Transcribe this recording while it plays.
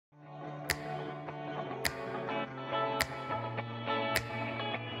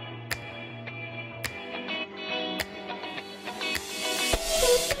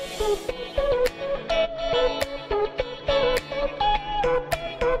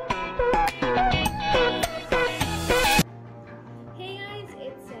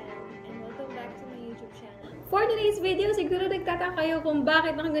video, siguro nagtataka kayo kung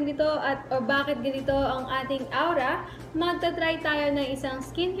bakit nakaganito o bakit ganito ang ating aura. Magta-try tayo ng isang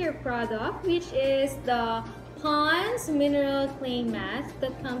skincare product which is the PONDS Mineral Clay Mask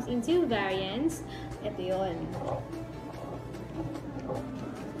that comes in 2 variants. Ito yun.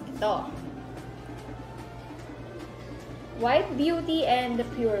 Ito. White Beauty and the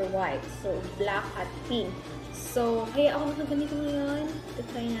Pure White. So, black at pink. So, kaya ako nakaganito ngayon.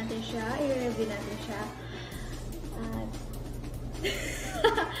 Try natin siya. I-review natin siya. At,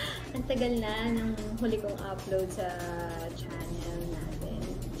 ang tagal na nung huli kong upload sa channel natin.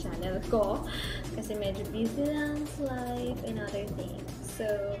 Channel ko. Kasi medyo busy lang sa life and other things. So,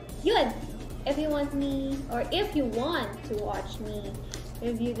 yun! If you want me, or if you want to watch me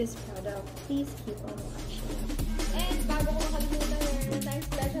review this product, please keep on watching. And bago ko makalimutan, meron tayong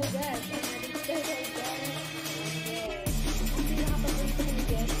special guest. Ang special guest. Okay. Ang pinakapaborito kong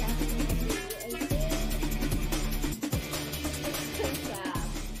guest sa akin ng video ay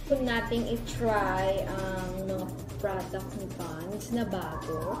kung nating i-try ang mga products ni PONDS na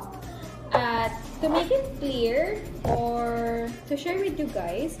bago. At to make it clear or to share with you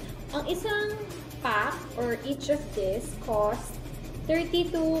guys, ang isang pack or each of this cost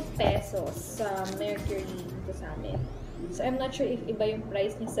 32 pesos sa Mercury dito sa amin. So, I'm not sure if iba yung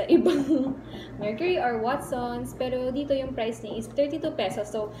price niya sa ibang Mercury or Watsons, pero dito yung price niya is 32 pesos.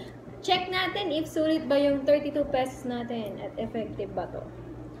 So, check natin if sulit ba yung 32 pesos natin at effective ba to.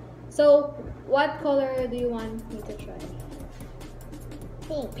 So, what color do you want me to try?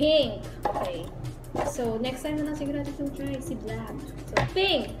 Pink. Pink. Okay. So, next time na lang siguro natin itong try si black. So,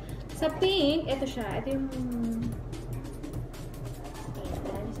 pink. Sa pink, ito siya. Ito yung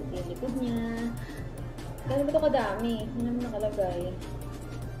yung likod niya. Gano'n ba ito kadami? Hindi naman nakalagay.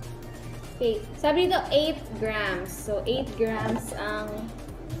 Okay. Sabi nito, 8 grams. So, 8 grams ang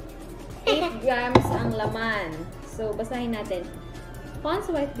laman. So, basahin natin. PONDS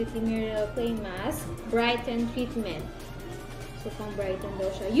White Beauty Mineral Clay Mask, Brighten Treatment. So, pang brighten daw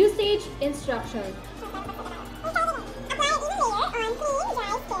siya. Usage Instruction. Apply in a layer on clean,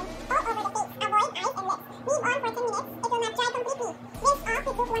 dry skin all over the face. Avoid eyes and lips. Leave on for 10 minutes. It will not dry completely. Rinse off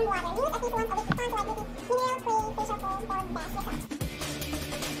with lukewarm water. Use at least once a week. PONDS White Beauty Mineral Clay Facial Foam for best results.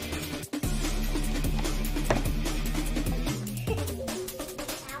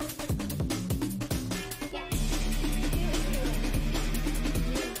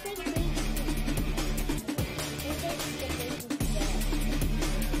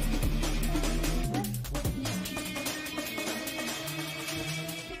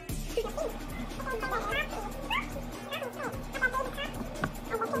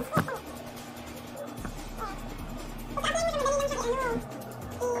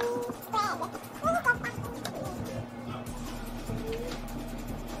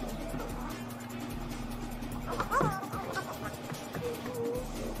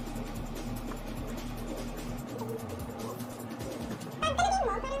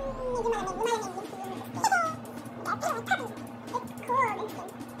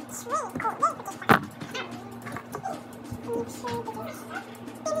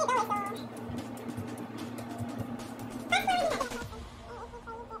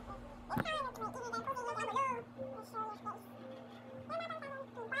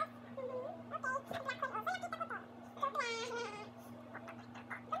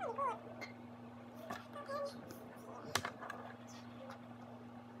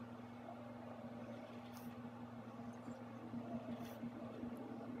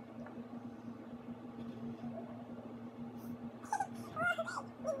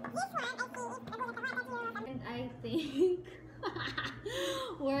 And I think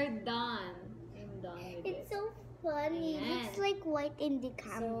we're done. I'm done with it. It's so funny. It looks like white in the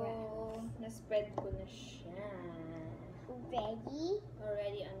camera. So, na-spread ko na siya. Ready?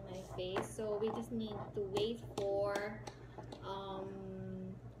 Already on my face. So, we just need to wait for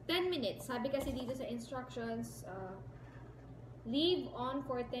 10 minutes. Sabi kasi dito sa instructions, leave on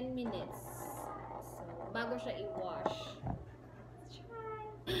for 10 minutes. So, bago siya i-wash.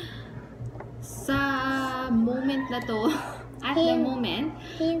 Sa moment na to, at the moment,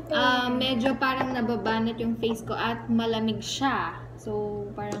 medyo parang nababanat yung face ko at malamig siya. So,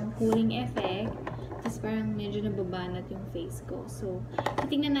 parang cooling effect. Tapos parang medyo nababanat yung face ko. So,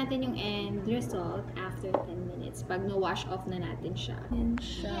 titingnan natin yung end result after 10 minutes. Pag na-wash off na natin siya. Yan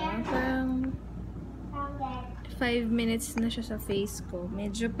siya. Parang 5 minutes na siya sa face ko.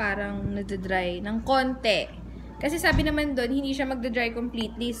 Medyo parang nadadry ng konti. Kasi sabi naman doon, hindi siya magda-dry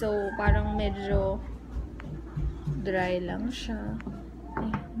completely. So, parang medyo dry lang siya.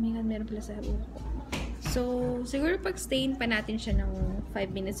 Ay, oh my God, meron pala sa buhok ko. So, siguro pag stain pa natin siya ng 5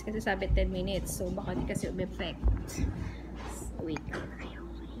 minutes kasi sabi 10 minutes. So, baka di kasi umeffect. Wait lang tayo.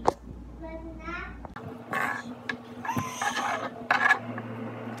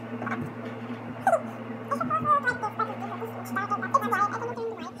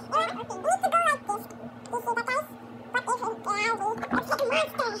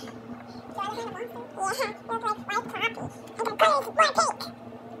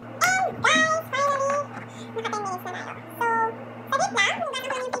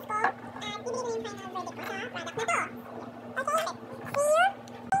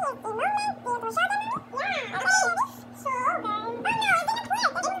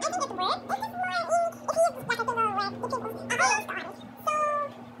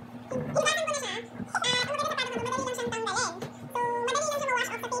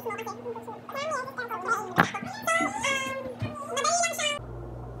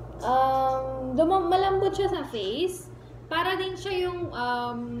 Malambot siya sa face. Para din siya yung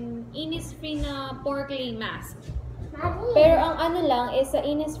Innisfree na pore clay mask. Mami. Pero ang ano lang is sa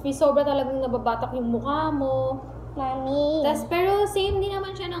Innisfree, sobra talagang nababatak yung mukha mo. Mami. Pero same din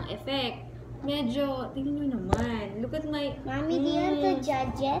naman siya ng effect. Medyo, tingnan nyo naman. Look at my... Mami, do you want to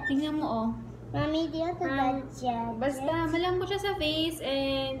judge it? Tingnan mo, oh. Mami, do you want to judge it? Basta, malambot siya sa face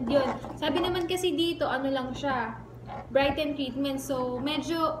and yun. Sabi naman kasi dito, ano lang siya, brighten treatment. So,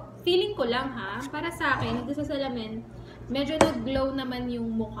 medyo, feeling ko lang ha, para sa akin, dito sa salamin, medyo nag-glow naman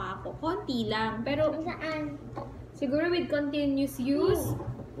yung mukha ko. Konti lang. Pero, Saan? siguro with continuous use,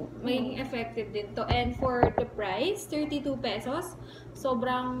 may effective din to. And for the price, 32 pesos,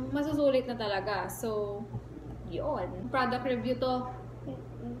 sobrang masusulit na talaga. So, yun. Product review to.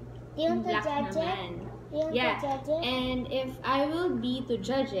 Do you want to Black judge it? naman. Do you want Yeah. to judge it? And if I will be to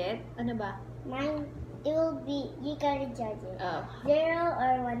judge it, ano ba? Mine, it will be, you gotta judge it. Oh. 0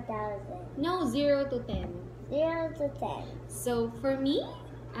 or 1,000? No, 0 to 10. 0 to 10. So, for me,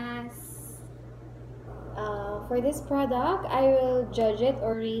 for this product, I will judge it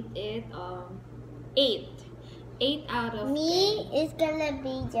or rate it 8. 8 out of 10. Me, it's gonna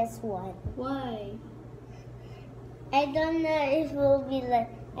be just 1. Why? I don't know if it will be like,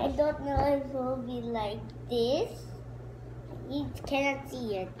 I don't know if it will be like this. You cannot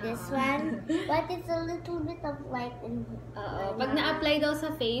see it, this one. But it's a little bit of light in Pag na-apply daw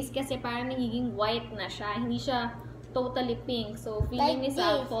sa face, kasi parang nagiging white na siya. Hindi siya totally pink. So, feeling Like ni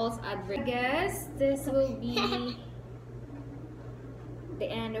Sal, this. false advert. I guess this will be the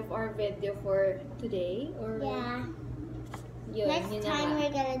end of our video for today. Or Yeah. Yun, Next yun na time nga.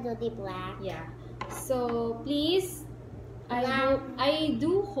 we're gonna do the black. Yeah. So, please, Black. I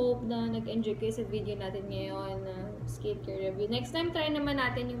do hope na nag-enjoy kayo sa video natin ngayon na skincare review. Next time, try naman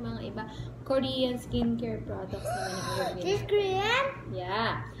natin yung mga iba Korean skincare products naman ang review. This Korean?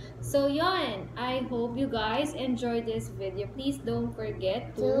 Yeah. So, yun. I hope you guys enjoyed this video. Please don't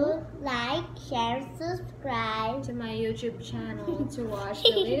forget To like, share, subscribe. to my YouTube channel to watch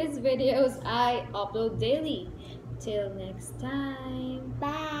the latest videos I upload daily. Till next time.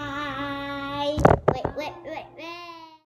 Bye. Wait.